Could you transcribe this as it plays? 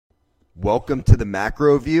Welcome to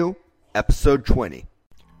TheMacroView, episode 20.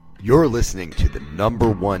 You're listening to the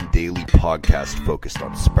 #1 daily podcast focused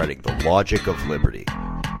on spreading the logic of liberty.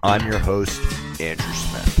 I'm your host, Andrew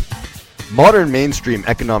Smith. Modern mainstream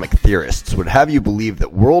economic theorists would have you believe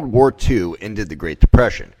that World War II ended the Great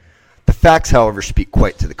Depression. The facts, however, speak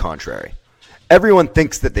quite to the contrary. Everyone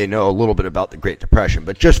thinks that they know a little bit about the Great Depression,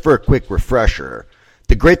 but just for a quick refresher,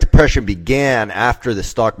 the Great Depression began after the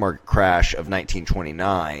stock market crash of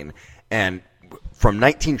 1929, and from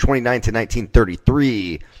 1929 to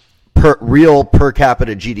 1933, real per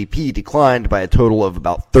capita GDP declined by a total of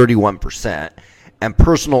about 31%, and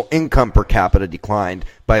personal income per capita declined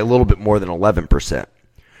by a little bit more than 11%.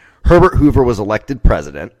 Herbert Hoover was elected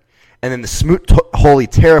president, and then the Smoot-Hawley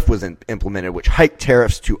tariff was implemented, which hiked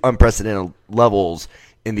tariffs to unprecedented levels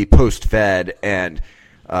in the post-Fed and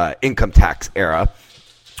income tax era,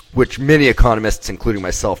 which many economists, including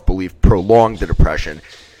myself, believe prolonged the Depression.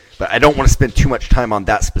 But I don't want to spend too much time on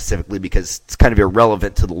that specifically because it's kind of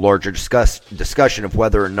irrelevant to the larger discussion of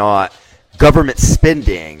whether or not government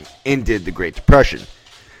spending ended the Great Depression.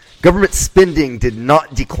 Government spending did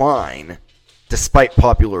not decline, despite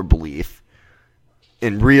popular belief,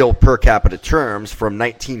 in real per capita terms from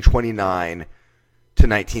 1929 to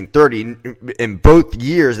 1930. In both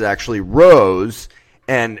years, it actually rose,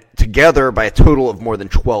 and together by a total of more than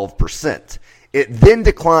 12%. It then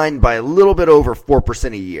declined by a little bit over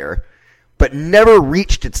 4% a year, but never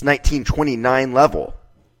reached its 1929 level.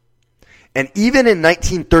 And even in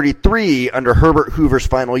 1933, under Herbert Hoover's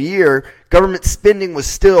final year, government spending was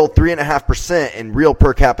still 3.5% in real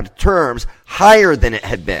per capita terms, higher than it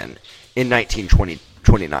had been in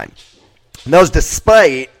 1929. And that was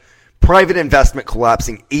despite private investment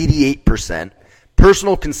collapsing 88%,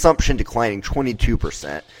 personal consumption declining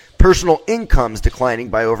 22%, personal incomes declining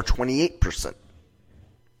by over 28%.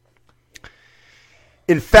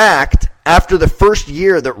 In fact, after the first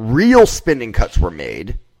year that real spending cuts were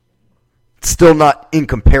made, still not in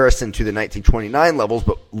comparison to the 1929 levels,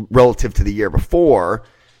 but relative to the year before,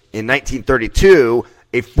 in 1932,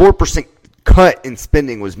 a 4% cut in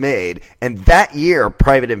spending was made, and that year,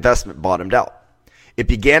 private investment bottomed out. It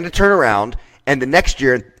began to turn around, and the next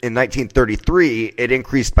year, in 1933, it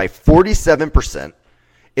increased by 47%.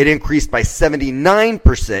 It increased by 79%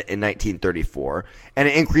 in 1934, and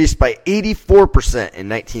it increased by 84% in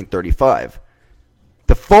 1935.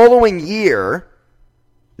 The following year,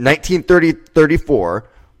 1934,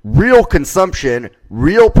 real consumption,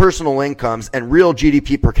 real personal incomes, and real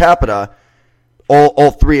GDP per capita,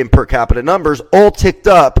 all three in per capita numbers, all ticked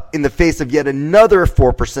up in the face of yet another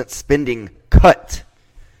 4% spending cut.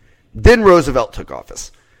 Then Roosevelt took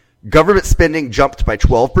office. Government spending jumped by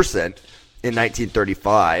 12%. In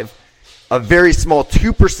 1935, a very small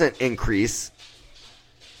 2% increase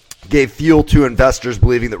gave fuel to investors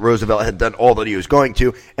believing that Roosevelt had done all that he was going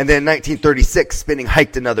to. And then in 1936, spending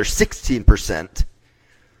hiked another 16%.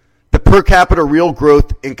 The per capita real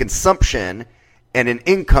growth in consumption and in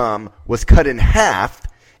income was cut in half.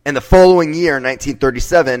 And the following year,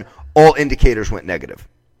 1937, all indicators went negative.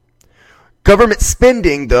 Government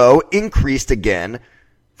spending, though, increased again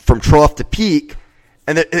from trough to peak.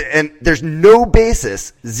 And there's no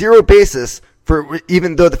basis, zero basis, for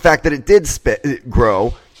even though the fact that it did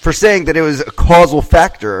grow, for saying that it was a causal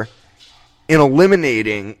factor in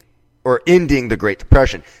eliminating or ending the Great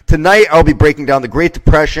Depression. Tonight, I'll be breaking down the Great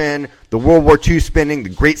Depression, the World War II spending, the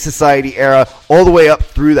Great Society era, all the way up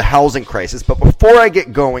through the housing crisis. But before I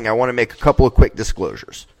get going, I want to make a couple of quick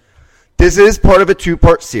disclosures. This is part of a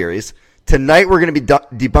two-part series. Tonight, we're going to be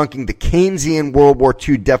debunking the Keynesian World War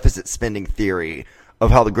II deficit spending theory of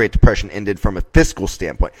how the Great Depression ended from a fiscal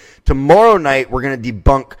standpoint. Tomorrow night, we're going to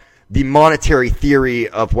debunk the monetary theory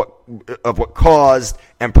of what caused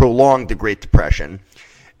and prolonged the Great Depression.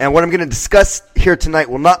 And what I'm going to discuss here tonight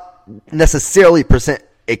will not necessarily present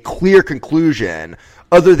a clear conclusion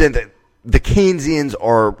other than that the Keynesians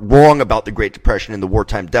are wrong about the Great Depression and the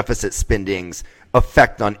wartime deficit spending's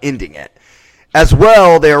effect on ending it. As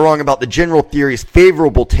well, they are wrong about the general theory's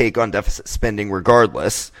favorable take on deficit spending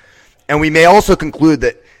regardless. And we may also conclude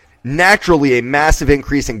that naturally a massive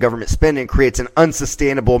increase in government spending creates an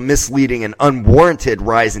unsustainable, misleading, and unwarranted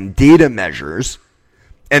rise in data measures,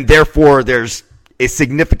 and therefore there's a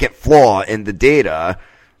significant flaw in the data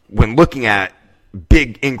when looking at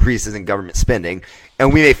big increases in government spending.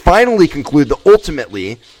 And we may finally conclude that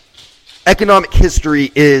ultimately economic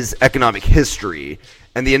history is economic history,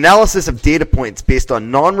 and the analysis of data points based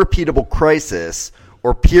on non-repeatable crisis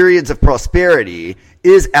or periods of prosperity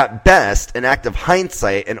is at best an act of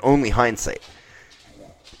hindsight and only hindsight.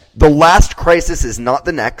 The last crisis is not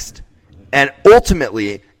the next, and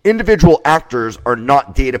ultimately Individual actors are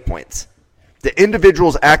not data points. The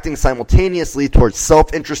individuals acting simultaneously towards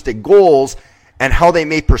self-interested goals and how they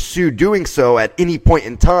may pursue doing so at any point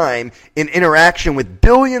in time in interaction with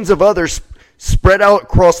billions of others spread out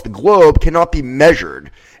across the globe cannot be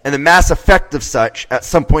measured. And the mass effect of such at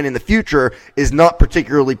some point in the future is not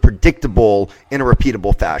particularly predictable in a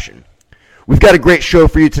repeatable fashion. We've got a great show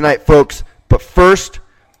for you tonight, folks, but first,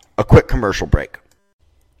 a quick commercial break.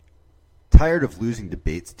 Tired of losing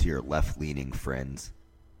debates to your left-leaning friends?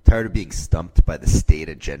 Tired of being stumped by the state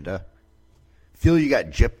agenda? Feel you got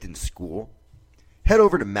gypped in school? Head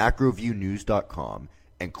over to MacroViewNews.com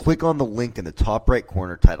and click on the link in the top right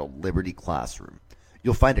corner titled Liberty Classroom.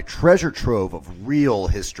 You'll find a treasure trove of real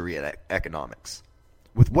history and economics.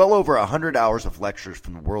 With well over 100 hours of lectures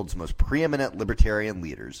from the world's most preeminent libertarian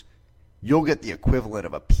leaders, you'll get the equivalent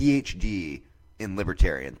of a PhD in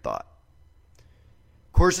libertarian thought.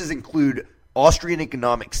 Courses include Austrian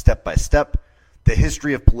economics step by step, the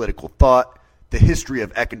history of political thought, the history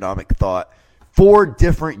of economic thought, 4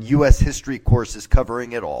 different U.S. history courses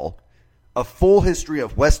covering it all, a full history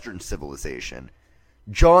of Western civilization,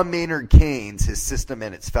 John Maynard Keynes, his system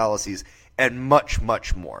and its fallacies, and much,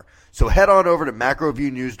 much more. So head on over to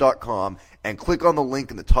MacroViewNews.com and click on the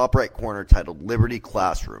link in the top right corner titled Liberty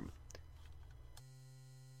Classroom.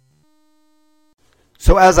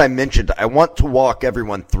 So as I mentioned, I want to walk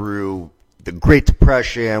everyone through the Great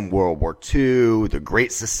Depression, World War II, the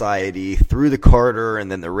Great Society, through the Carter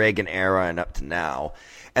and then the Reagan era and up to now.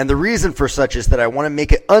 And the reason for such is that I want to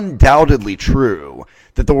make it undoubtedly true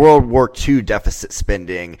that the World War II deficit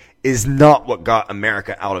spending is not what got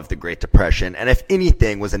America out of the Great Depression, and if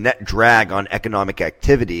anything was a net drag on economic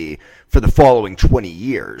activity for the following 20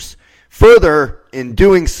 years. Further, in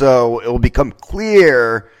doing so, it will become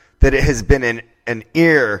clear that it has been an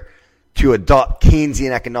error to adopt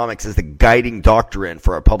Keynesian economics as the guiding doctrine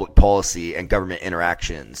for our public policy and government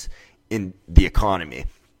interactions in the economy.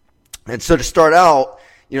 And so to start out,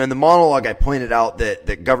 in the monologue I pointed out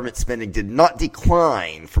that government spending did not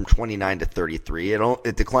decline from 29 to 33.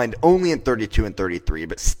 It declined only in 32 and 33,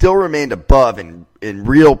 but still remained above in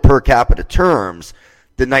real per capita terms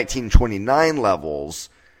the 1929 levels,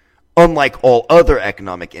 unlike all other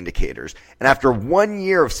economic indicators. And after 1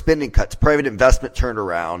 year of spending cuts, private investment turned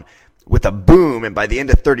around with a boom, and by the end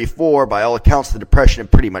of 34, by all accounts, the Depression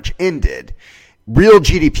had pretty much ended. Real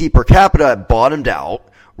GDP per capita had bottomed out.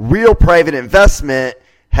 Real private investment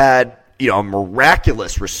had, a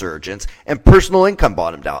miraculous resurgence, and personal income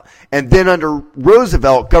bottomed out. And then under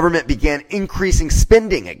Roosevelt, government began increasing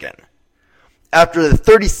spending again. After the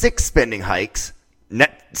 36 spending hikes,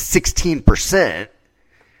 net 16%,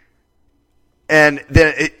 and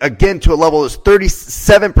then again to a level that was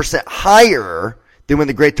 37% higher than when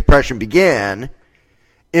the Great Depression began,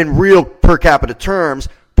 in real per capita terms,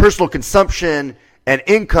 personal consumption and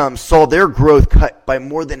income saw their growth cut by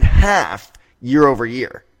more than half year over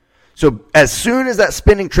year. So as soon as that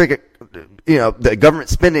spending tricket, the government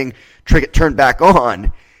spending tricket turned back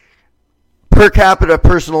on, per capita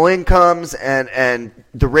personal incomes and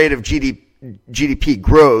the rate of GDP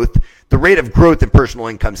growth, the rate of growth in personal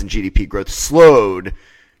incomes and GDP growth slowed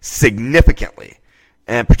significantly.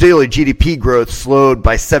 And particularly GDP growth slowed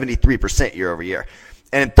by 73% year over year.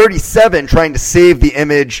 And in 37, trying to save the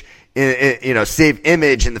image, save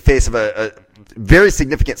image in the face of a very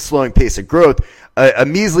significant slowing pace of growth, a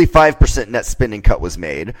measly 5% net spending cut was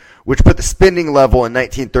made, which put the spending level in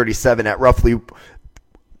 1937 at roughly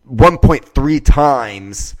 1.3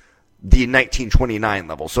 times the 1929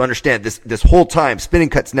 level. So understand, this whole time, spending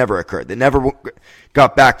cuts never occurred. They never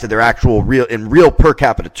got back to their actual real per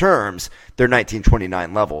capita terms, their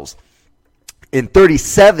 1929 levels. In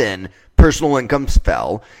 37, personal incomes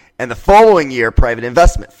fell, and the following year, private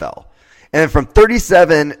investment fell. And then from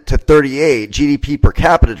 37 to 38, GDP per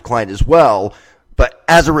capita declined as well, but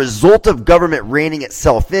as a result of government reining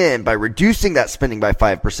itself in by reducing that spending by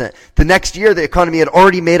 5%, the next year the economy had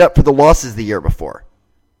already made up for the losses the year before.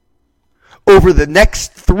 Over the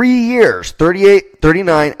next 3 years, 38,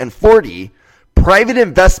 39, and 40, private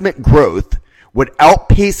investment growth would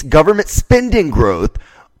outpace government spending growth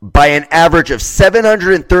by an average of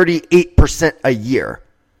 738% a year,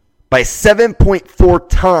 by 7.4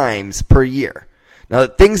 times per year. Now,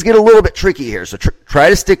 things get a little bit tricky here, so try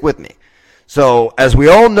to stick with me. So, as we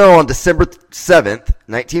all know, on December 7th,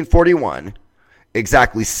 1941,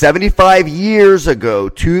 exactly 75 years ago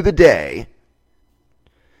to the day,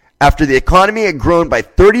 after the economy had grown by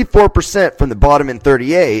 34% from the bottom in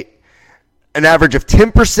 38, an average of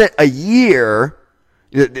 10% a year,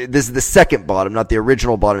 this is the second bottom, not the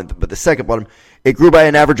original bottom, but the second bottom, it grew by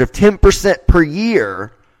an average of 10% per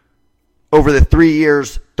year over the 3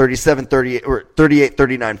 years, 37, 38, or 38,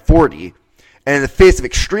 39, 40. And in the face of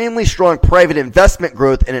extremely strong private investment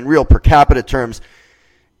growth and in real per capita terms,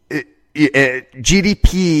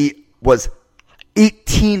 GDP was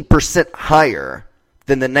 18% higher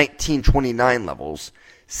than the 1929 levels,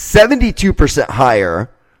 72%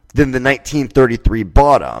 higher than the 1933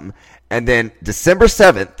 bottom. And then December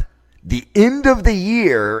 7th, the end of the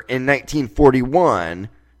year in 1941,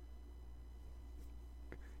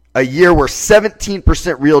 a year where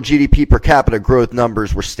 17% real GDP per capita growth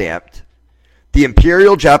numbers were stamped, the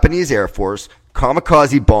Imperial Japanese Air Force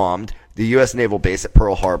kamikaze bombed the U.S. naval base at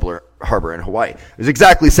Pearl Harbor in Hawaii. It was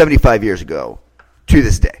exactly 75 years ago to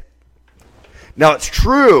this day. Now, it's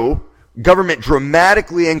true, government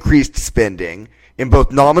dramatically increased spending in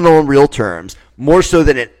both nominal and real terms, more so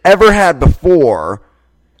than it ever had before,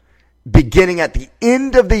 beginning at the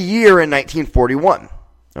end of the year in 1941.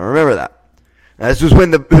 Now, remember that. Now, this was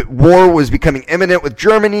when the war was becoming imminent with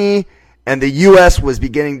Germany, and the U.S. was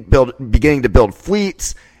beginning to build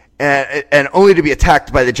fleets, and only to be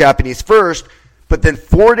attacked by the Japanese first. But then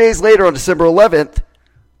 4 days later, on December 11th,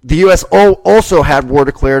 the U.S. also had war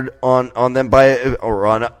declared on them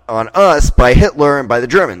on us by Hitler and by the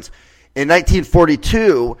Germans. In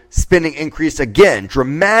 1942, spending increased again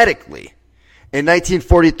dramatically. In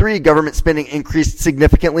 1943, government spending increased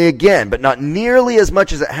significantly again, but not nearly as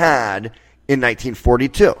much as it had in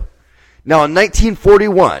 1942. Now, in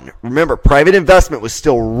 1941, remember, private investment was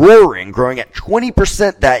still roaring, growing at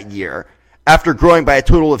 20% that year, after growing by a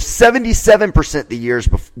total of 77%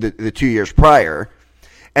 the 2 years prior.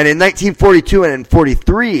 And in 1942 and in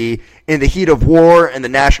 43, in the heat of war and the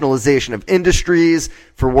nationalization of industries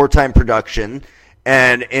for wartime production,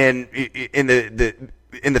 and in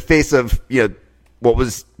the face of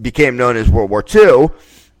what became known as World War II,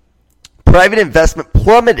 private investment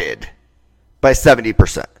plummeted by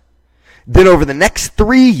 70%. Then over the next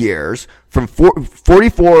 3 years, from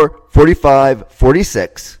 44, 45,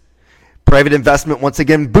 46, private investment once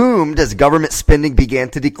again boomed as government spending began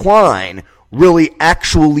to decline, really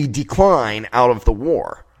actually decline out of the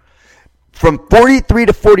war. From 43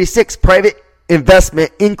 to 46, private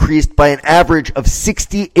investment increased by an average of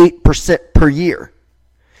 68% per year.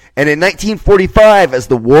 And in 1945, as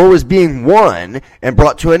the war was being won and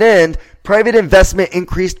brought to an end, private investment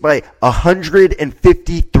increased by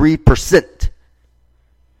 153%.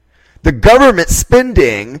 The government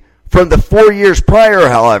spending from the 4 years prior,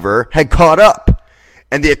 however, had caught up,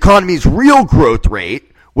 and the economy's real growth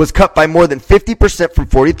rate was cut by more than 50% from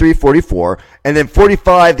 43, 44, and then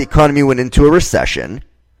 45, the economy went into a recession.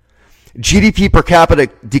 GDP per capita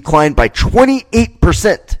declined by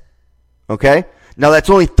 28%. Okay? Now, that's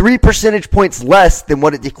only 3 percentage points less than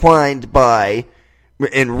what it declined by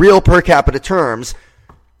in real per capita terms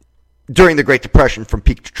during the Great Depression from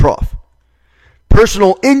peak to trough.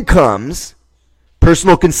 Personal incomes,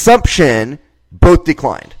 personal consumption, both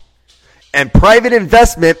declined. And private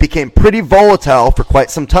investment became pretty volatile for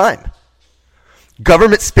quite some time.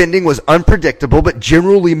 Government spending was unpredictable but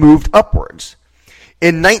generally moved upwards.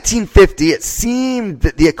 In 1950, it seemed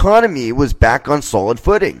that the economy was back on solid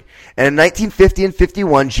footing. And in 1950 and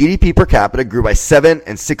 51, GDP per capita grew by 7%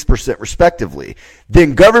 and 6% respectively.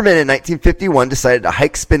 Then government in 1951 decided to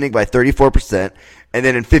hike spending by 34%, and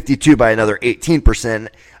then in 52 by another 18%.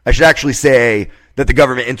 I should actually say that the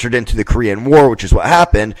government entered into the Korean War, which is what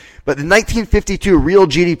happened. But the 1952 real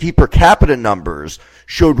GDP per capita numbers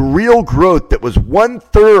showed real growth that was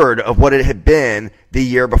 1/3 of what it had been the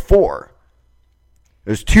year before. It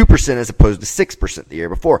was 2% as opposed to 6% the year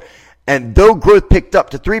before. And though growth picked up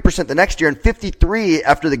to 3% the next year, in 53,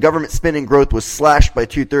 after the government spending growth was slashed by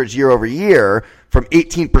 2/3 year over year, from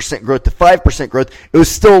 18% growth to 5% growth, it was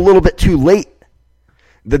still a little bit too late.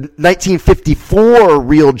 The 1954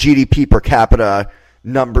 real GDP per capita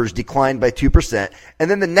numbers declined by 2%. And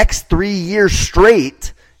then the next 3 years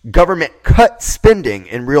straight, government cut spending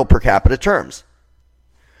in real per capita terms.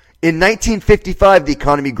 In 1955, the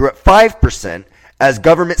economy grew at 5% as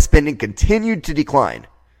government spending continued to decline.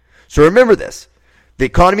 So remember this. The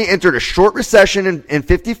economy entered a short recession in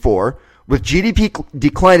 54 with GDP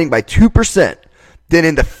declining by 2%. Then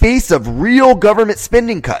in the face of real government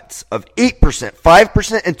spending cuts of 8%,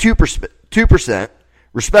 5%, and 2%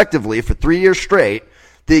 respectively for 3 years straight,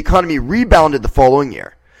 the economy rebounded the following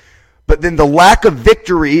year. But then the lack of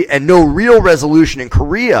victory and no real resolution in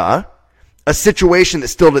Korea, a situation that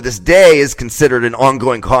still to this day is considered an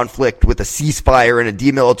ongoing conflict with a ceasefire and a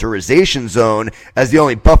demilitarization zone as the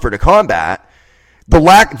only buffer to combat,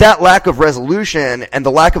 that lack of resolution and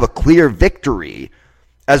the lack of a clear victory,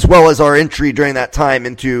 as well as our entry during that time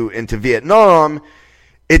into Vietnam,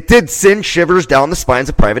 it did send shivers down the spines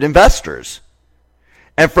of private investors.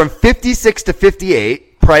 And from 56 to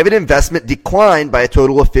 58, private investment declined by a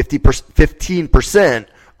total of 15%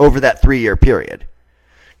 over that 3-year period.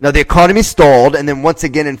 Now, the economy stalled, and then once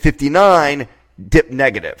again in 59, dipped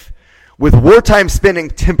negative. With wartime spending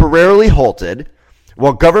temporarily halted,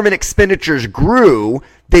 while government expenditures grew,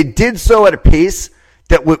 they did so at a pace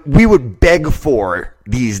that we would beg for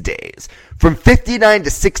these days. From 59 to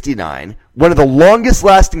 69, one of the longest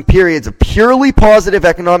lasting periods of purely positive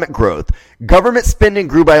economic growth, government spending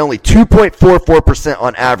grew by only 2.44%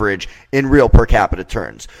 on average in real per capita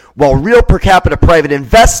terms, while real per capita private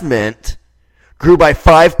investment grew by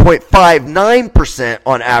 5.59%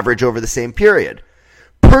 on average over the same period.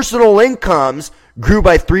 Personal incomes grew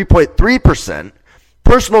by 3.3%.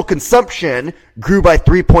 Personal consumption grew by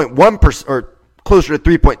 3.1%, or closer to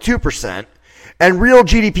 3.2%, and real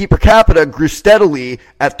GDP per capita grew steadily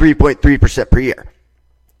at 3.3% per year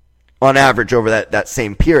on average over that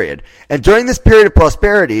same period. And during this period of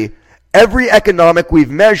prosperity, every economic we've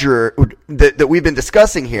measured, that we've been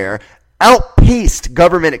discussing here, outpaced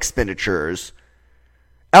government expenditures,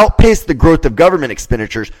 outpaced the growth of government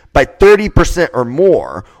expenditures by 30% or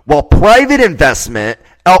more, while private investment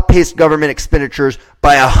outpaced government expenditures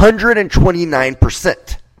by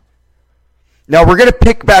 129%. Now, we're going to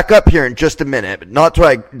pick back up here in just a minute, but not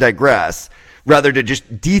to digress, rather to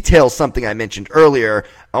just detail something I mentioned earlier.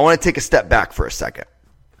 I want to take a step back for a second.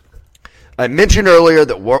 I mentioned earlier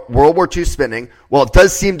that World War II spending, while it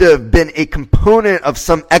does seem to have been a component of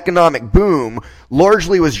some economic boom,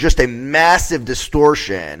 largely was just a massive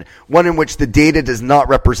distortion, one in which the data does not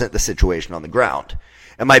represent the situation on the ground.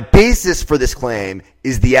 And my basis for this claim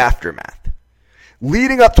is the aftermath.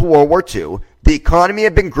 Leading up to World War II, the economy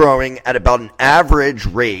had been growing at about an average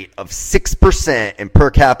rate of 6% in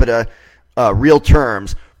per capita real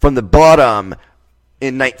terms from the bottom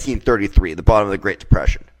in 1933, the bottom of the Great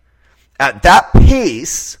Depression. At that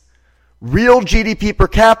pace, real GDP per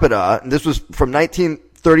capita, and this was from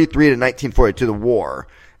 1933 to 1942, the war,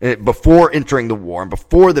 before entering the war and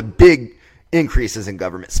before the big increases in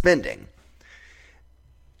government spending.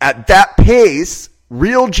 At that pace,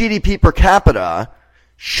 real GDP per capita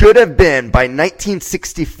should have been, by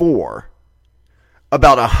 1964,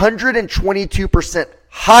 about 122%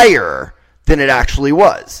 higher than it actually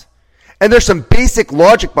was. And there's some basic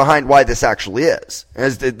logic behind why this actually is.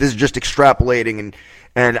 As this is just extrapolating,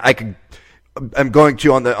 and I'm going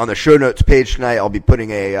to on the show notes page tonight. I'll be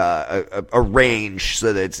putting a range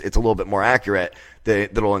so that it's a little bit more accurate.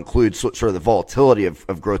 That'll include sort of the volatility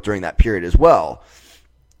of growth during that period as well.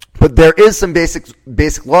 But there is some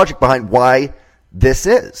basic logic behind why this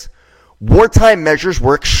is. Wartime measures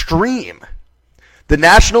were extreme. The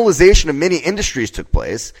nationalization of many industries took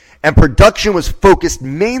place, and production was focused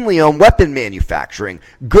mainly on weapon manufacturing,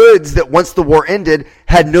 goods that once the war ended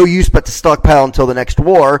had no use but to stockpile until the next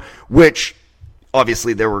war, which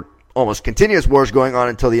obviously there were almost continuous wars going on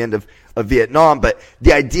until the end of Vietnam, but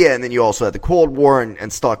the idea, and then you also had the Cold War and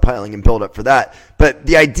stockpiling and build up for that, but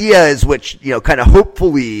the idea is, which, kind of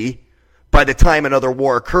hopefully by the time another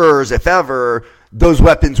war occurs, if ever, those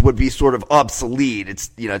weapons would be sort of obsolete.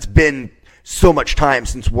 It's been so much time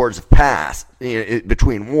since wars have passed,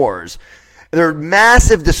 between wars. There are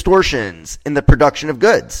massive distortions in the production of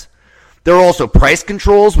goods. There are also price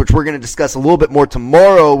controls, which we're going to discuss a little bit more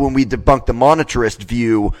tomorrow when we debunk the monetarist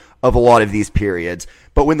view of a lot of these periods.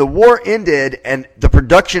 But when the war ended and the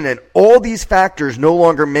production and all these factors no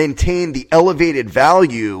longer maintained the elevated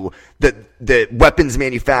value that weapons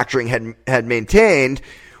manufacturing had maintained,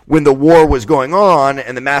 when the war was going on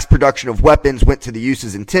and the mass production of weapons went to the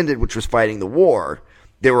uses intended, which was fighting the war,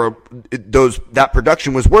 that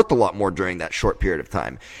production was worth a lot more during that short period of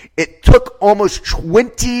time. It took almost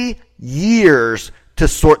 20 years to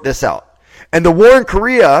sort this out. And the war in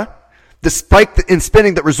Korea, the spike in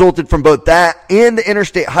spending that resulted from both that and the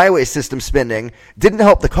interstate highway system spending, didn't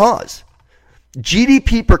help the cause.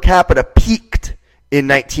 GDP per capita peaked in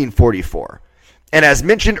 1944. And as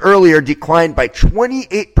mentioned earlier, declined by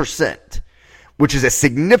 28%, which is a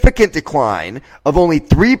significant decline of only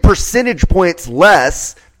 3 percentage points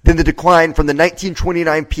less than the decline from the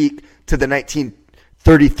 1929 peak to the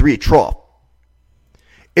 1933 trough.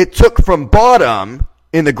 It took from bottom,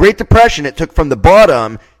 in the Great Depression, it took from the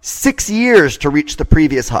bottom 6 years to reach the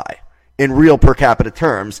previous high in real per capita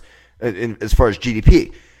terms, as far as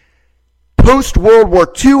GDP. Post-World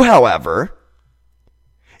War II, however,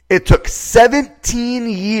 it took 17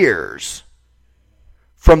 years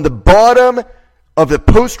from the bottom of the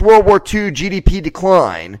post-World War II GDP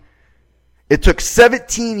decline. It took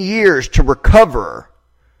 17 years to recover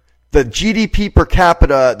the GDP per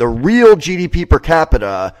capita, the real GDP per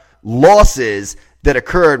capita losses that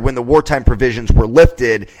occurred when the wartime provisions were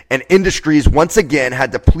lifted and industries once again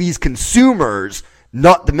had to please consumers,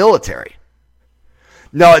 not the military.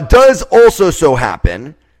 Now, it does also so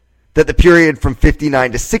happen that the period from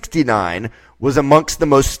 59 to 69 was amongst the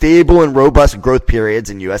most stable and robust growth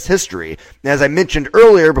periods in U.S. history. And as I mentioned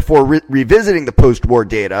earlier, before revisiting the post-war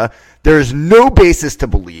data, there is no basis to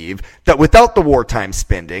believe that without the wartime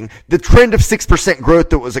spending, the trend of 6%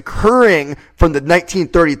 growth that was occurring from the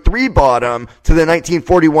 1933 bottom to the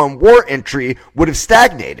 1941 war entry would have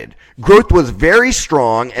stagnated. Growth was very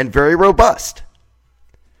strong and very robust.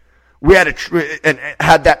 We had and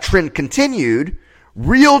had that trend continued,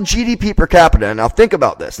 real GDP per capita, and now think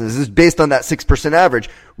about this, and this is based on that 6% average,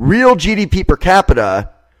 real GDP per capita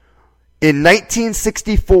in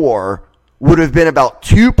 1964 would have been about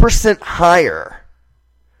 2% higher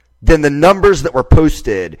than the numbers that were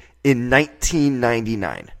posted in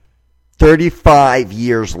 1999, 35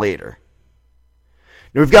 years later.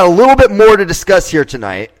 Now, we've got a little bit more to discuss here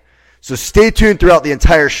tonight, so stay tuned throughout the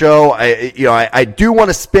entire show. I do want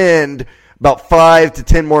to spend about 5 to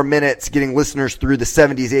 10 more minutes getting listeners through the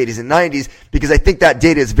 70s, 80s, and 90s because I think that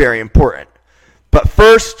data is very important. But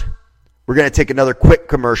first, we're going to take another quick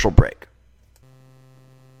commercial break.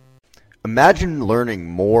 Imagine learning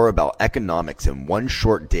more about economics in one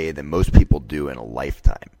short day than most people do in a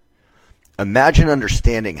lifetime. Imagine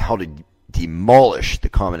understanding how to demolish the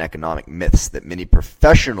common economic myths that many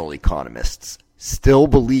professional economists still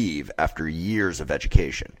believe after years of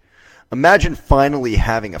education. Imagine finally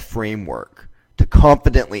having a framework to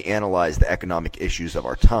confidently analyze the economic issues of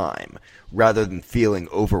our time rather than feeling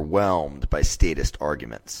overwhelmed by statist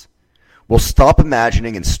arguments. Well, stop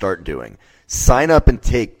imagining and start doing. Sign up and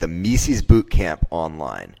take the Mises Bootcamp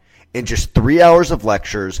online. In just 3 hours of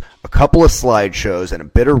lectures, a couple of slideshows, and a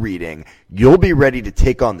bit of reading, you'll be ready to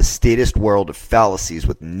take on the statist world of fallacies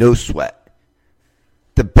with no sweat.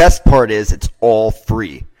 The best part is it's all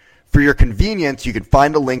free. For your convenience, you can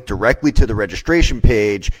find a link directly to the registration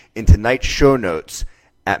page in tonight's show notes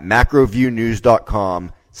at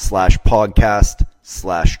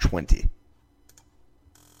macroviewnews.com/podcast/20.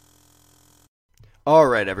 All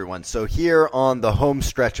right, everyone. So here on the home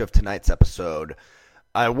stretch of tonight's episode,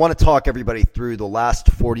 I want to talk everybody through the last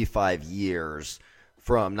 45 years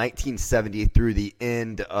from 1970 through the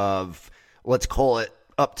end of, let's call it,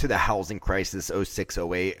 up to the housing crisis, 06,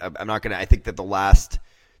 08. I'm not going to, I think that the last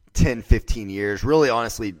 10, 15 years, really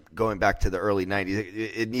honestly going back to the early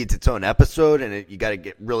 90s, it needs its own episode, and you got to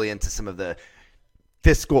get really into some of the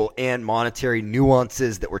fiscal and monetary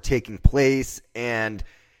nuances that were taking place. And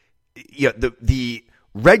the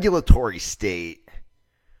regulatory state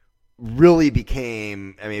really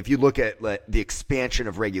became, I mean, if you look at the expansion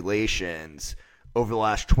of regulations over the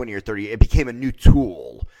last 20 or 30, it became a new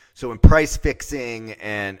tool. So in price fixing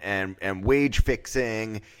and wage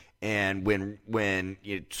fixing, and when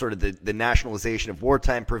sort of the nationalization of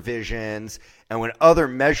wartime provisions, and when other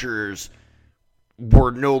measures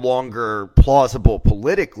were no longer plausible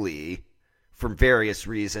politically for various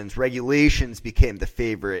reasons, regulations became the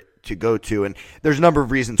favorite to go to. And there's a number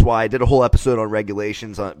of reasons why. I did a whole episode on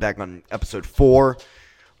regulations back on episode 4.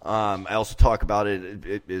 I also talk about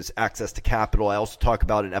it is access to capital. I also talk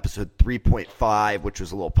about it in episode 3.5, which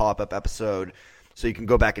was a little pop-up episode. So you can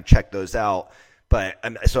go back and check those out. But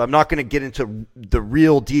so I'm not going to get into the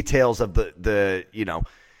real details of the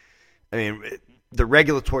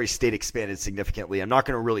regulatory state expanded significantly. I'm not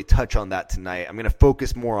going to really touch on that tonight. I'm going to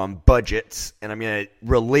focus more on budgets, and I'm going to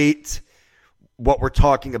relate what we're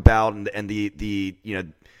talking about and the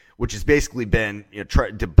which has basically been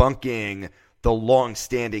debunking the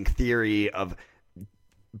long-standing theory of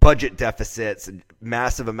budget deficits and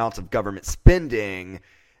massive amounts of government spending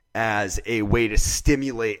as a way to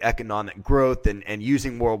stimulate economic growth, and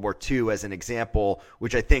using World War II as an example,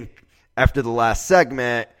 which I think after the last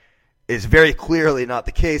segment is very clearly not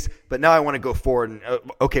the case. But now I want to go forward and,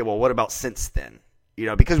 okay, well, what about since then?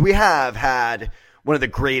 Because we have had one of the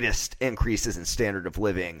greatest increases in standard of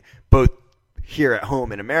living, both here at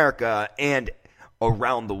home in America and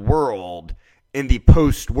around the world in the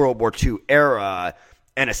post-World War II era,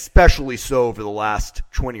 and especially so over the last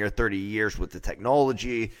 20 or 30 years with the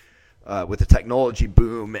technology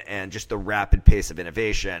boom and just the rapid pace of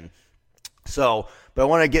innovation. So, but I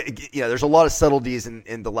want to get there's a lot of subtleties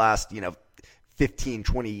in the last 15,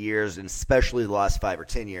 20 years, and especially the last 5 or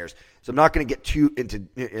 10 years. So I'm not going to get too into.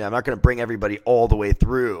 I'm not going to bring everybody all the way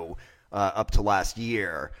through up to last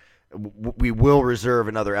year. We will reserve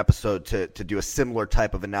another episode to do a similar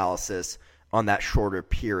type of analysis on that shorter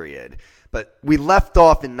period. But we left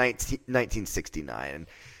off in 1969.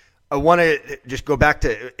 I want to just go back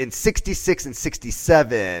to in 66 and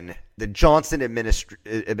 67, the Johnson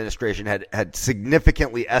administration had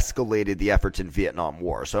significantly escalated the efforts in Vietnam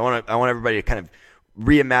War. So I want everybody to kind of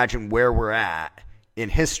reimagine where we're at in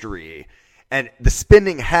history. And the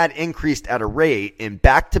spending had increased at a rate in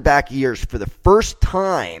back-to-back years for the first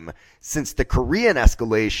time since the Korean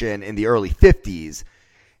escalation in the early 50s.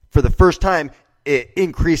 For the first time, it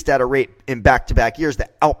increased at a rate in back-to-back years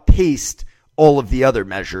that outpaced all of the other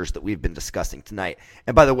measures that we've been discussing tonight.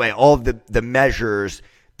 And by the way, all of the measures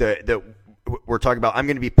that we're talking about, I'm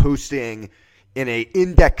going to be posting in a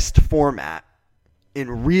indexed format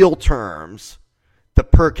in real terms the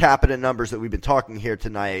per capita numbers that we've been talking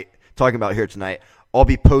about here tonight. I'll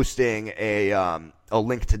be posting a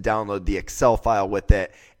link to download the Excel file with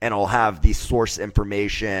it, and I'll have the source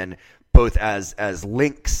information both as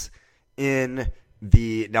links in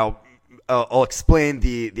the now. I'll explain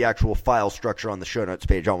the actual file structure on the show notes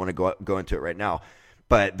page. I don't want to go into it right now,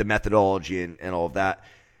 but the methodology and all of that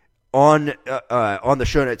on the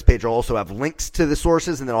show notes page. I'll also have links to the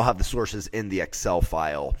sources, and then I'll have the sources in the Excel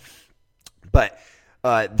file. But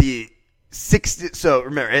so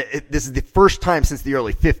remember, this is the first time since the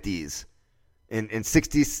early 50s, in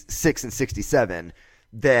 66 and 67,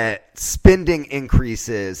 that spending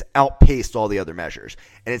increases outpaced all the other measures.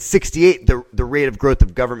 And in 68, the rate of growth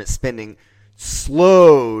of government spending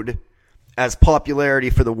slowed as popularity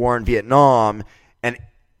for the war in Vietnam and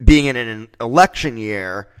being in an election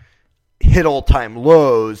year hit all-time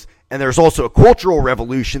lows. And there's also a cultural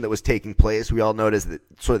revolution that was taking place. We all know it as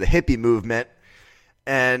sort of the hippie movement.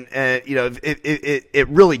 And it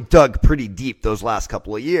really dug pretty deep those last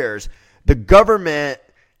couple of years. The government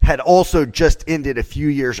had also just ended a few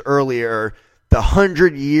years earlier the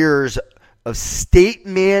 100 years of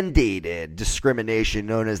state-mandated discrimination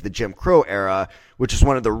known as the Jim Crow era, which is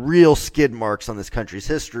one of the real skid marks on this country's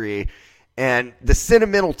history. And the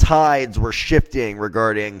sentimental tides were shifting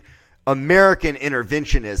regarding American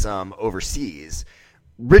interventionism overseas.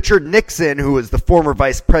 Richard Nixon, who was the former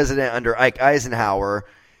vice president under Ike Eisenhower,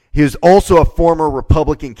 he was also a former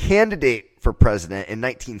Republican candidate for president in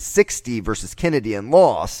 1960 versus Kennedy and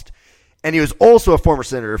lost. And he was also a former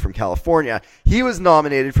senator from California. He was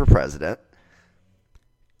nominated for president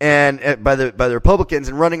and by the Republicans,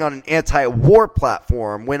 and running on an anti-war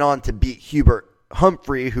platform, went on to beat Hubert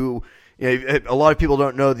Humphrey, who, a lot of people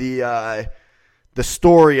don't know the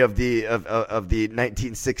story of the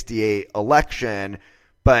 1968 election,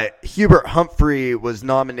 but Hubert Humphrey was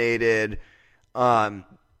nominated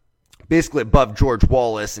basically above George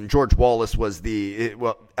Wallace, and George Wallace was I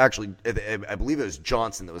believe it was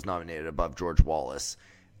Johnson that was nominated above George Wallace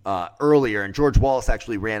earlier, and George Wallace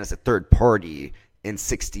actually ran as a third party in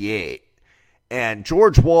 68. And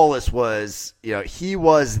George Wallace was, he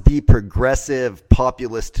was the progressive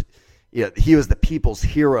populist, he was the people's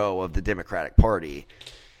hero of the Democratic Party,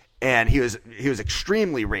 and he was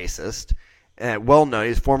extremely racist. Well known,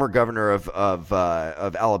 he's former governor of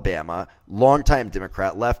Alabama, longtime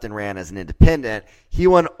Democrat, left and ran as an independent. He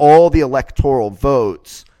won all the electoral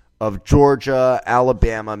votes of Georgia,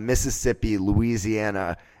 Alabama, Mississippi,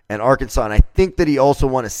 Louisiana, and Arkansas. And I think that he also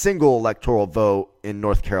won a single electoral vote in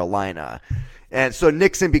North Carolina. And so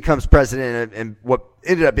Nixon becomes president, and what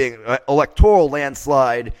ended up being an electoral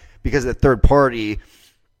landslide because of the third party.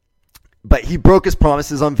 But he broke his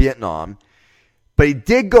promises on Vietnam. But he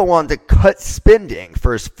did go on to cut spending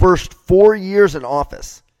for his first 4 years in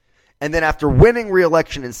office. And then after winning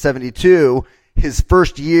re-election in 72, his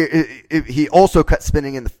first year, he also cut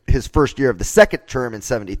spending in his first year of the second term in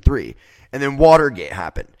 73. And then Watergate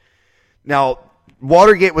happened. Now,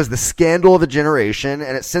 Watergate was the scandal of a generation,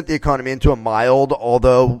 and it sent the economy into a mild,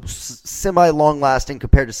 although semi-long-lasting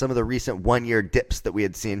compared to some of the recent one-year dips that we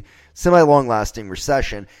had seen, semi-long-lasting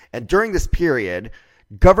recession. And during this period,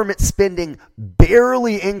 government spending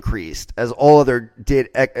barely increased as all other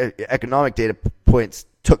economic data points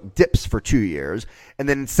took dips for 2 years. And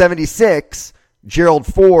then in 76, Gerald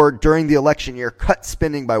Ford, during the election year, cut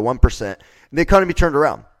spending by 1%. And the economy turned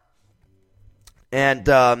around. And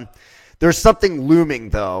there's something looming,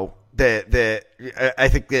 though, that I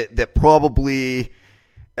think that probably,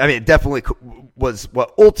 it definitely was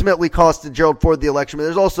what ultimately costed Gerald Ford the election. But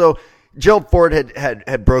there's also, Gerald Ford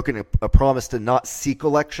had broken a promise to not seek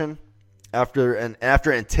election after an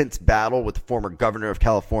intense battle with the former governor of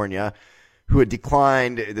California, who had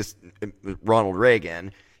declined, Ronald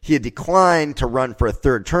Reagan. He had declined to run for a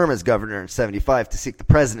third term as governor in 75 to seek the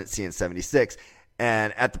presidency in 76.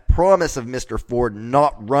 And at the promise of Mr. Ford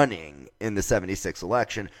not running in the 76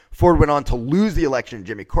 election, Ford went on to lose the election to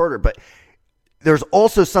Jimmy Carter. But there's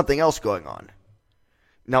also something else going on.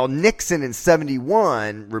 Now, Nixon in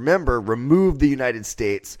 71, remember, removed the United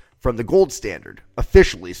States from the gold standard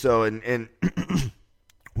officially. So in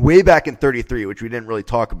way back in 33, which we didn't really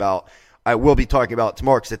talk about, I will be talking about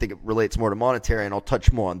tomorrow because I think it relates more to monetary, and I'll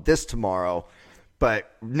touch more on this tomorrow.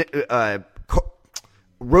 But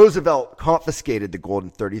Roosevelt confiscated the gold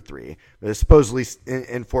in 33. It was supposedly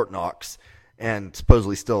in Fort Knox, and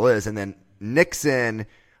supposedly still is. And then Nixon,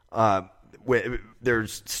 there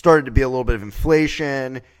started to be a little bit of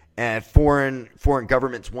inflation, and foreign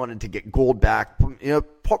governments wanted to get gold back.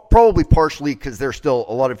 Probably partially because there's still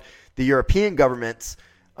a lot of the European governments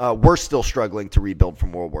were still struggling to rebuild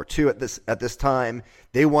from World War II at this time.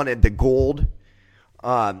 They wanted the gold.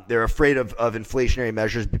 They're afraid of inflationary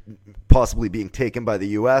measures possibly being taken by the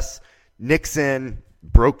U.S. Nixon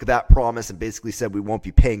broke that promise and basically said we won't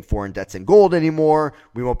be paying foreign debts in gold anymore.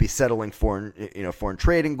 We won't be settling foreign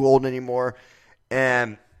trade in gold anymore,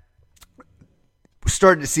 and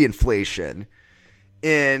started to see inflation.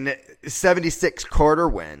 In 76, Carter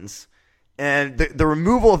wins, and the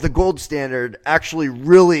removal of the gold standard actually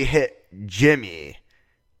really hit Jimmy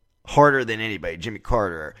harder than anybody, Jimmy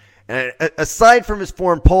Carter. And aside from his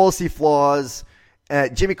foreign policy flaws,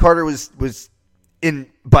 Jimmy Carter was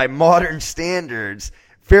by modern standards,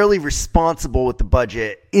 fairly responsible with the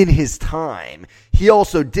budget in his time. He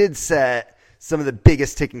also did set some of the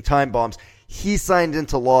biggest ticking time bombs. He signed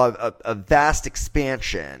into law a vast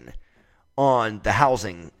expansion on the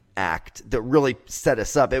Housing Act that really set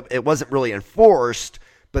us up. It wasn't really enforced,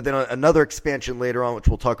 but then another expansion later on, which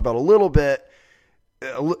we'll talk about a little bit,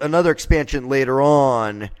 another expansion later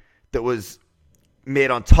on that was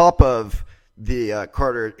made on top of the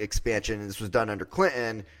Carter expansion, and this was done under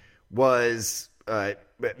Clinton, was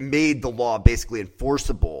made the law basically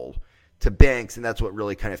enforceable to banks, and that's what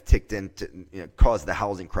really kind of ticked into, caused the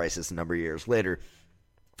housing crisis a number of years later.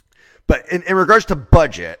 But in regards to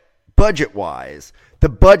budget-wise, the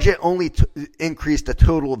budget only increased a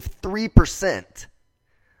total of 3%,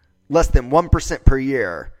 less than 1% per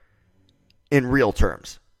year in real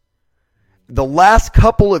terms. The last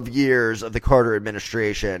couple of years of the Carter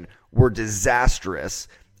administration were disastrous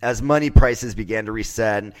as money prices began to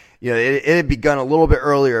reset. And, it had begun a little bit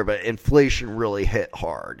earlier, but inflation really hit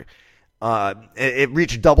hard. It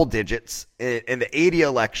reached double digits. In the 80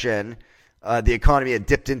 election, the economy had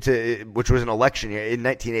dipped into, which was an election year. In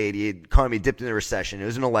 1980, the economy dipped into recession. It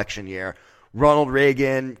was an election year. Ronald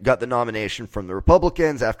Reagan got the nomination from the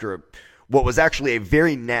Republicans after what was actually a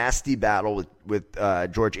very nasty battle with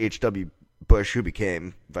George H.W. Bush, who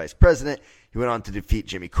became vice president. He went on to defeat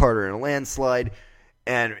Jimmy Carter in a landslide.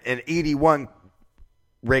 And in 81,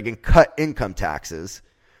 Reagan cut income taxes.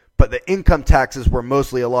 But the income taxes were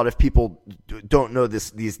mostly, a lot of people don't know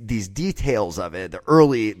these details of it.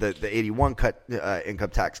 The 81 income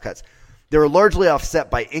tax cuts, they were largely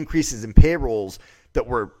offset by increases in payrolls that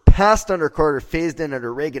were passed under Carter, phased in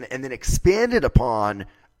under Reagan, and then expanded upon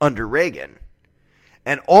under Reagan.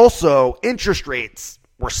 And also, interest rates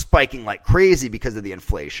were spiking like crazy because of the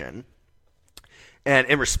inflation. And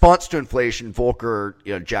in response to inflation,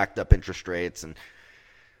 Volcker, jacked up interest rates. And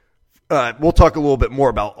we'll talk a little bit more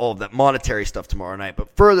about all of that monetary stuff tomorrow night.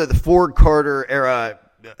 But further, the Ford-Carter era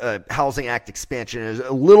Housing Act expansion is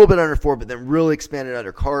a little bit under Ford, but then really expanded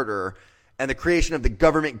under Carter. And the creation of the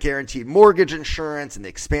government guaranteed mortgage insurance and the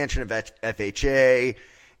expansion of FHA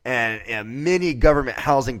and many government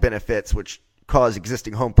housing benefits, which caused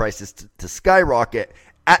existing home prices to skyrocket.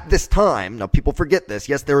 At this time, now people forget this,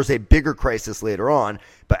 yes, there was a bigger crisis later on,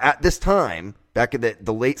 but at this time, back in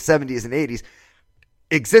the late 70s and 80s,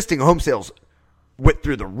 existing home sales went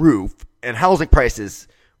through the roof and housing prices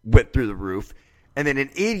went through the roof. And then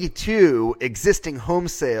in 82, existing home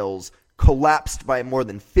sales collapsed by more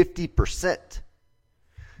than 50%.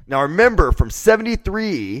 Now remember, from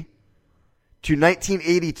 73 to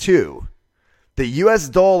 1982, the US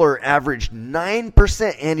dollar averaged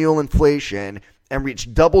 9% annual inflation and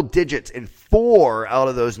reached double digits in 4 out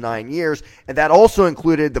of those 9 years. And that also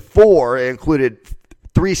included it included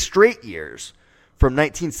 3 straight years from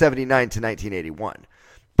 1979 to 1981.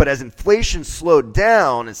 But as inflation slowed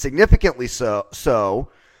down, and significantly so,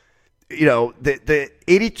 the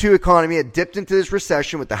 82 economy had dipped into this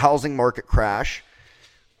recession with the housing market crash.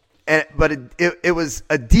 But it was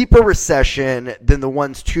a deeper recession than the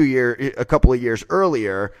ones a couple of years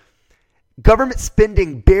earlier. Government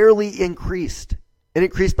spending barely increased. It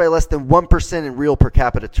increased by less than 1% in real per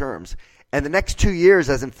capita terms. And the next 2 years,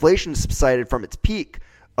 as inflation subsided from its peak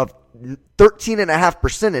of 13.5%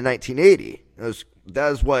 in 1980, that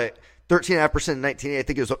was what 13.5% in 1980. I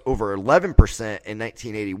think it was over 11% in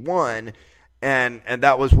 1981. And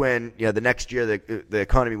that was when, the next year the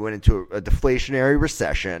economy went into a deflationary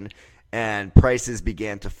recession, and prices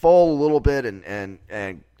began to fall a little bit,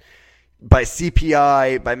 and by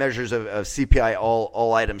CPI, by measures of CPI,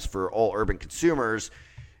 all items for all urban consumers,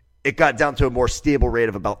 it got down to a more stable rate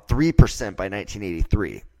of about 3% by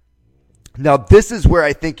 1983. Now, this is where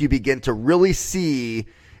I think you begin to really see,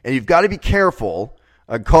 and you've got to be careful.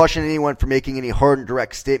 I caution anyone from making any hard and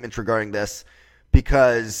direct statements regarding this,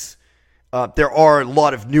 because there are a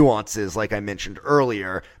lot of nuances, like I mentioned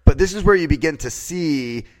earlier. But this is where you begin to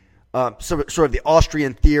see sort of the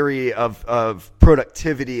Austrian theory of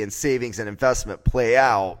productivity and savings and investment play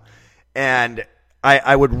out. And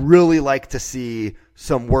I would really like to see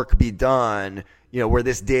some work be done, where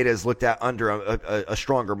this data is looked at under a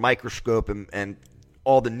stronger microscope, and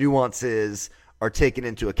all the nuances are taken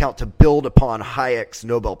into account to build upon Hayek's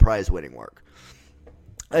Nobel Prize winning work.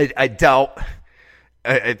 I doubt,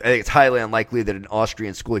 I think it's highly unlikely that an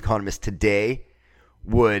Austrian school economist today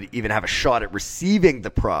would even have a shot at receiving the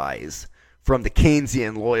prize from the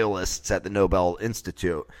Keynesian loyalists at the Nobel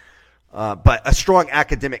Institute. But a strong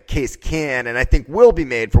academic case can, and I think will be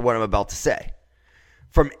made for what I'm about to say.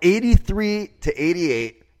 From 83 to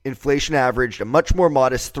 88, inflation averaged a much more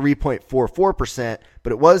modest 3.44%,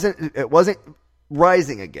 but it wasn't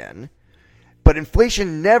rising again. But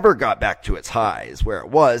inflation never got back to its highs where it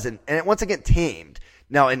was, and it once again tamed.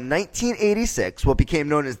 Now, in 1986, what became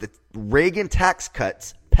known as the Reagan tax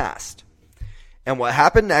cuts passed. And what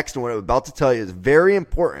happened next, and what I'm about to tell you, is very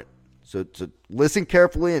important. So listen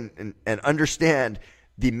carefully and understand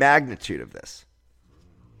the magnitude of this.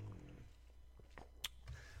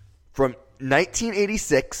 From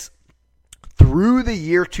 1986 through the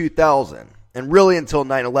year 2000, and really until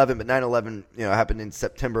 9/11, but 9/11 happened in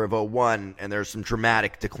September of 2001, and there's some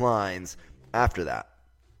dramatic declines after that.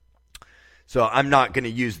 So I'm not going to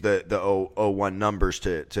use the 2001 numbers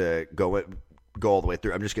to go all the way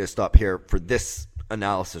through. I'm just going to stop here for this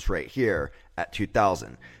analysis right here at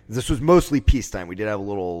 2000. This was mostly peacetime. We did have a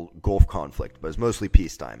little Gulf conflict, but it was mostly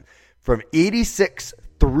peacetime. From 86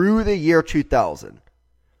 through the year 2000,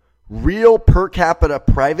 real per capita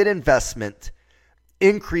private investment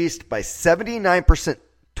increased by 79%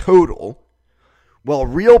 total, while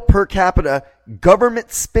real per capita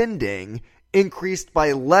government spending increased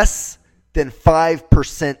by less than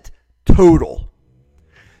 5% total.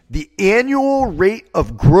 The annual rate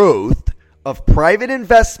of growth of private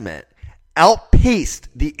investment outpaced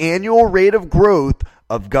the annual rate of growth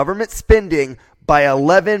of government spending by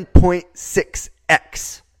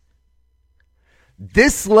 11.6x.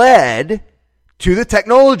 This led to the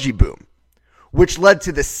technology boom, which led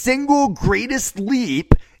to the single greatest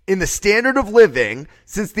leap in the standard of living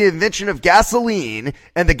since the invention of gasoline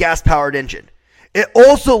and the gas-powered engine. It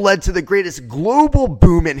also led to the greatest global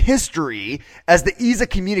boom in history, as the ease of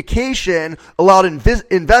communication allowed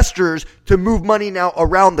investors to move money now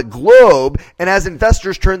around the globe, and as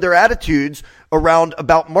investors turned their attitudes around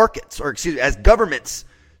about markets, as governments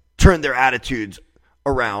turned their attitudes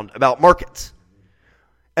around about markets.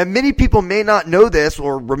 And many people may not know this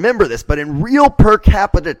or remember this, but in real per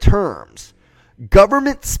capita terms,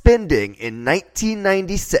 government spending in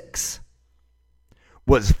 1996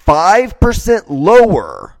 was 5%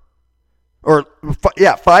 lower,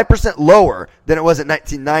 5% lower than it was in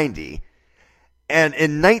 1990. And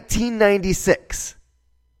in 1996,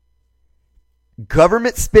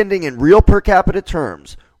 government spending in real per capita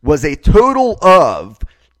terms was a total of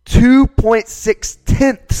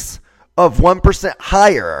 2.6 of 1%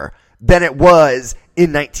 higher than it was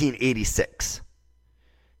in 1986.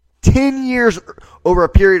 10 years, over a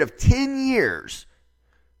period of 10 years,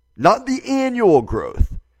 not the annual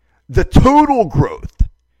growth, the total growth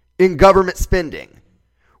in government spending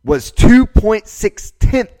was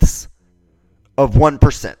 2.6 of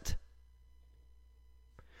 1%.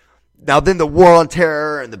 Now then, the war on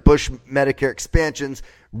terror and the Bush Medicare expansions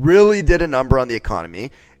really did a number on the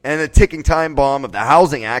economy, and the ticking time bomb of the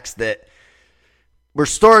housing acts that were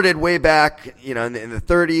started way back, in the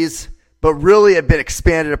 30s, but really had been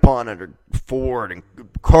expanded upon under Ford, and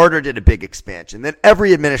Carter did a big expansion. Then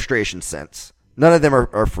every administration since, none of them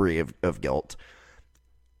are free of guilt.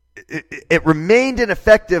 It remained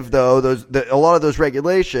ineffective, though, a lot of those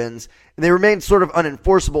regulations, and they remained sort of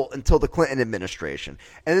unenforceable until the Clinton administration.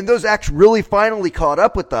 And then those acts really finally caught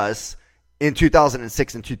up with us in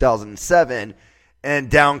 2006 and 2007,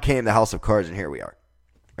 and down came the house of cards, and here we are.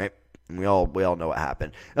 Right? And we all know what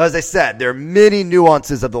happened. Now, as I said, there are many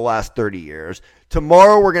nuances of the last 30 years.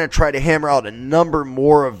 Tomorrow we're going to try to hammer out a number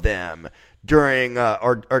more of them during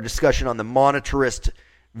our discussion on the monetarist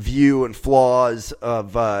view and flaws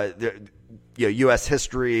of U.S.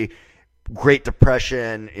 history, Great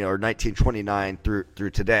Depression, or 1929 through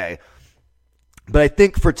today. But I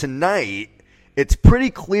think for tonight, it's pretty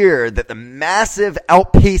clear that the massive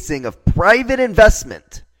outpacing of private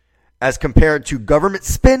investment as compared to government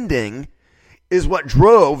spending is what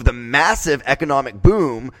drove the massive economic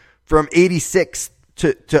boom from 86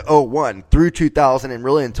 to 01 through 2000 and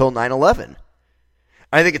really until 9/11.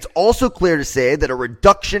 I think it's also clear to say that a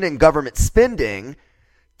reduction in government spending,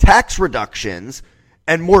 tax reductions,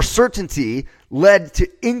 and more certainty led to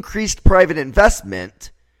increased private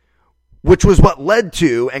investment, which was what led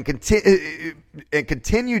to and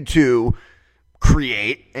continued to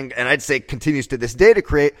create, and I'd say continues to this day to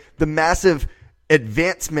create, the massive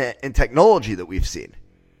advancement in technology that we've seen.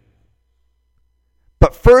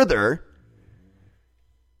 But further,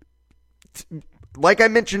 like I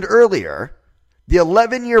mentioned earlier, the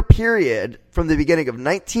 11-year period from the beginning of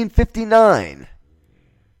 1959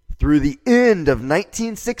 through the end of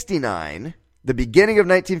 1969, the beginning of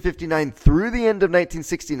 1959 through the end of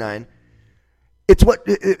 1969, it's what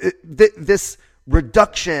this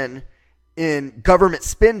reduction in government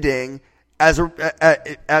spending as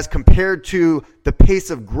compared to the pace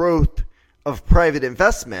of growth of private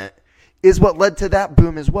investment is what led to that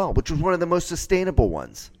boom as well, which was one of the most sustainable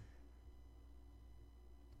ones.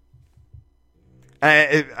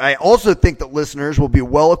 I also think that listeners will be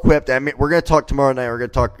well equipped. I mean, we're going to talk tomorrow night. We're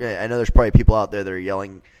going to talk. I know there's probably people out there that are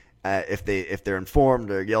yelling if they're informed.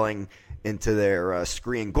 They're yelling into their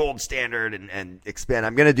screen gold standard and expand.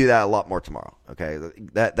 I'm going to do that a lot more tomorrow. Okay,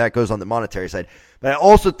 that goes on the monetary side. But I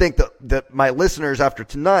also think that my listeners after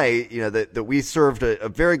tonight, that we served a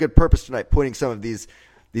very good purpose tonight, pointing some of these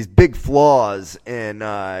big flaws in.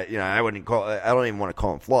 I don't even want to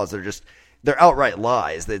call them flaws. They're outright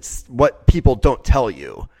lies. That's what people don't tell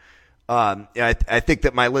you. I think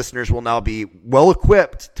that my listeners will now be well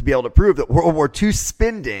equipped to be able to prove that World War II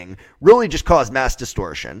spending really just caused mass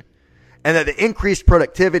distortion, and that the increased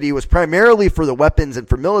productivity was primarily for the weapons and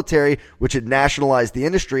for military, which had nationalized the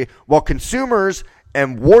industry, while consumers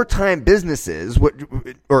and wartime businesses,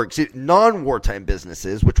 non-wartime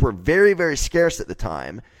businesses, which were very, very scarce at the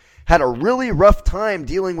time, had a really rough time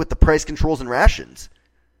dealing with the price controls and rations.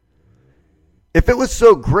 If it was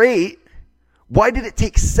so great, why did it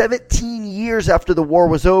take 17 years after the war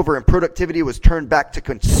was over and productivity was turned back to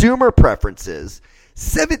consumer preferences?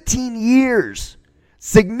 17 years,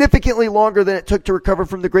 significantly longer than it took to recover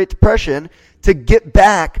from the Great Depression to get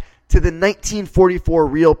back to the 1944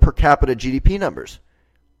 real per capita GDP numbers.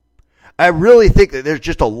 I really think that there's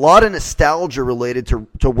just a lot of nostalgia related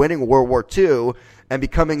to winning World War II and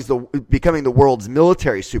becoming the world's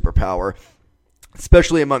military superpower,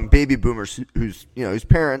 especially among baby boomers whose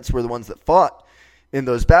parents were the ones that fought in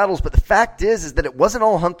those battles. But the fact is that it wasn't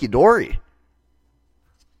all hunky-dory.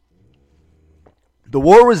 The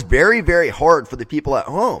war was very, very hard for the people at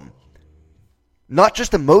home. Not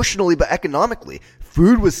just emotionally, but economically.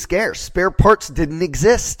 Food was scarce. Spare parts didn't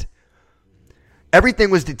exist.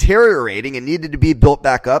 Everything was deteriorating and needed to be built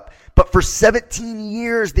back up. But for 17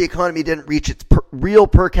 years, the economy didn't reach its real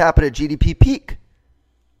per capita GDP peak.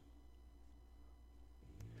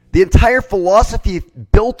 The entire philosophy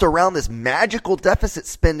built around this magical deficit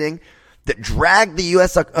spending that dragged the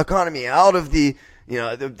U.S. economy out of the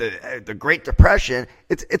Great Depression,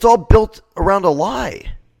 it's all built around a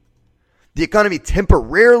lie. The economy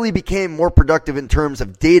temporarily became more productive in terms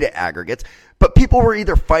of data aggregates, but people were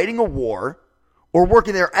either fighting a war or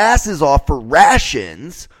working their asses off for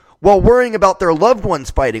rations while worrying about their loved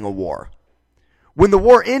ones fighting a war. When the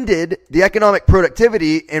war ended, the economic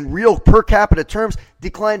productivity in real per capita terms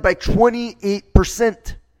declined by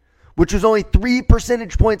 28%, which was only 3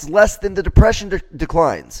 percentage points less than the Depression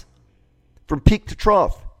declines from peak to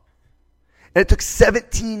trough. And it took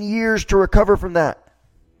 17 years to recover from that.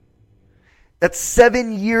 That's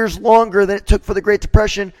 7 years longer than it took for the Great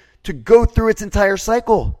Depression to go through its entire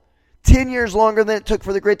cycle. 10 years longer than it took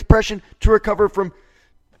for the Great Depression to recover from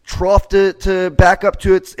trough to back up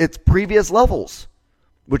to its previous levels,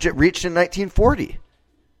 which it reached in 1940.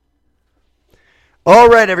 All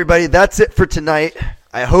right, everybody, that's it for tonight.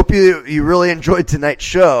 I hope you really enjoyed tonight's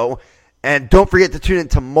show. And don't forget to tune in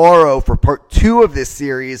tomorrow for part 2 of this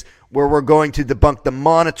series, where we're going to debunk the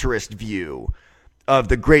monetarist view of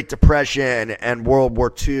the Great Depression and World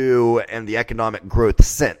War II and the economic growth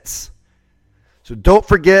since. So don't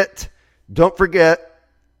forget,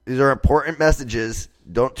 these are important messages.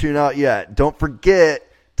 Don't tune out yet. Don't forget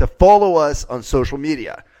to follow us on social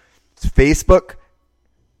media. It's Facebook,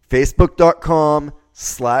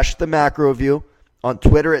 facebook.com/TheMacroView. On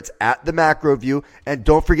Twitter, it's @TheMacroView. And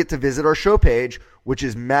don't forget to visit our show page, which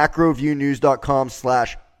is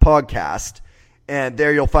macroviewnews.com/podcast. And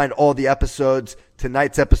there you'll find all the episodes.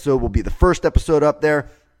 Tonight's episode will be the first episode up there.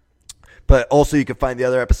 But also you can find the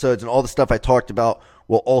other episodes, and all the stuff I talked about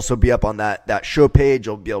will also be up on that show page.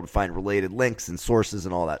 You'll be able to find related links and sources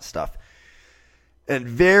and all that stuff. And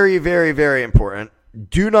very, very, very important,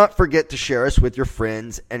 do not forget to share us with your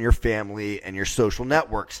friends and your family and your social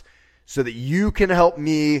networks so that you can help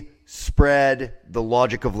me spread the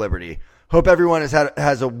logic of liberty. Hope everyone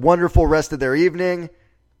has a wonderful rest of their evening.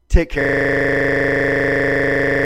 Take care.